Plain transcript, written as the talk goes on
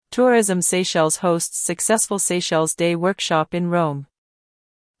Tourism Seychelles hosts successful Seychelles Day workshop in Rome.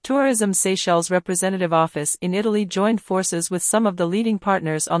 Tourism Seychelles representative office in Italy joined forces with some of the leading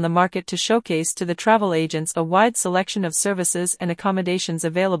partners on the market to showcase to the travel agents a wide selection of services and accommodations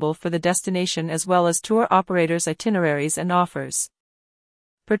available for the destination as well as tour operators' itineraries and offers.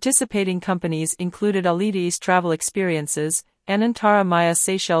 Participating companies included Alides Travel Experiences, Anantara Maya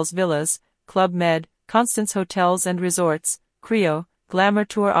Seychelles Villas, Club Med, Constance Hotels and Resorts, Creo, Glamour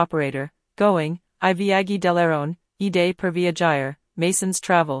Tour Operator, Going, I Viaggi dell'Airone, Idee per Viaggiare, Masons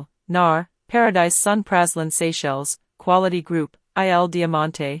Travel, NAR, Paradise Sun Praslin Seychelles, Quality Group, IL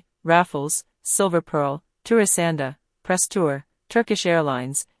Diamante, Raffles, Silver Pearl, Tourisanda, Press Tour, Turkish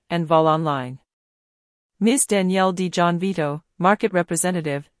Airlines, and Vol Online. Ms. Danielle Di Gianvito, Market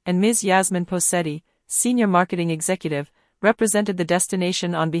Representative, and Ms. Yasmin Posetti, Senior Marketing Executive, represented the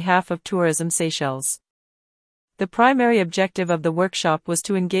destination on behalf of Tourism Seychelles. The primary objective of the workshop was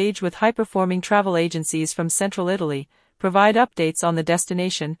to engage with high-performing travel agencies from central Italy, provide updates on the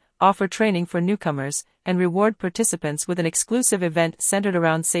destination, offer training for newcomers, and reward participants with an exclusive event centered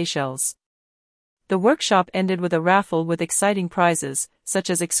around Seychelles. The workshop ended with a raffle with exciting prizes,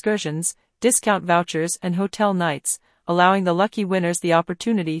 such as excursions, discount vouchers and hotel nights, allowing the lucky winners the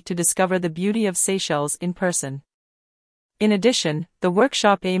opportunity to discover the beauty of Seychelles in person. In addition, the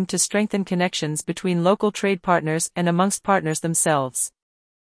workshop aimed to strengthen connections between local trade partners and amongst partners themselves.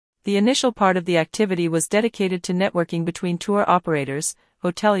 The initial part of the activity was dedicated to networking between tour operators,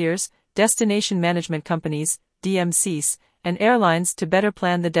 hoteliers, destination management companies, DMCs, and airlines to better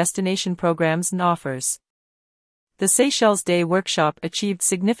plan the destination programs and offers. The Seychelles Day workshop achieved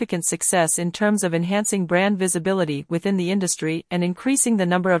significant success in terms of enhancing brand visibility within the industry and increasing the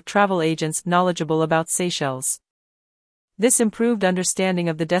number of travel agents knowledgeable about Seychelles. This improved understanding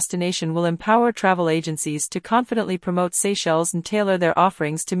of the destination will empower travel agencies to confidently promote Seychelles and tailor their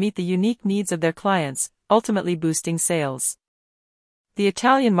offerings to meet the unique needs of their clients, ultimately boosting sales. The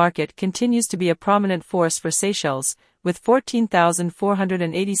Italian market continues to be a prominent force for Seychelles, with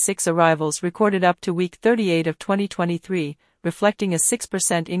 14,486 arrivals recorded up to week 38 of 2023, reflecting a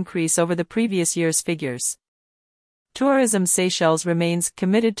 6% increase over the previous year's figures. Tourism Seychelles remains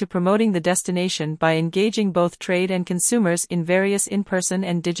committed to promoting the destination by engaging both trade and consumers in various in-person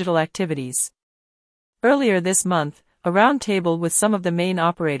and digital activities. Earlier this month, a roundtable with some of the main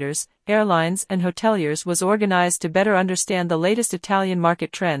operators, airlines and hoteliers was organized to better understand the latest Italian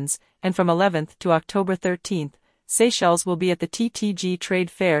market trends, and from 11th to October 13th, Seychelles will be at the TTG Trade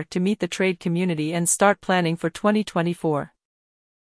Fair to meet the trade community and start planning for 2024.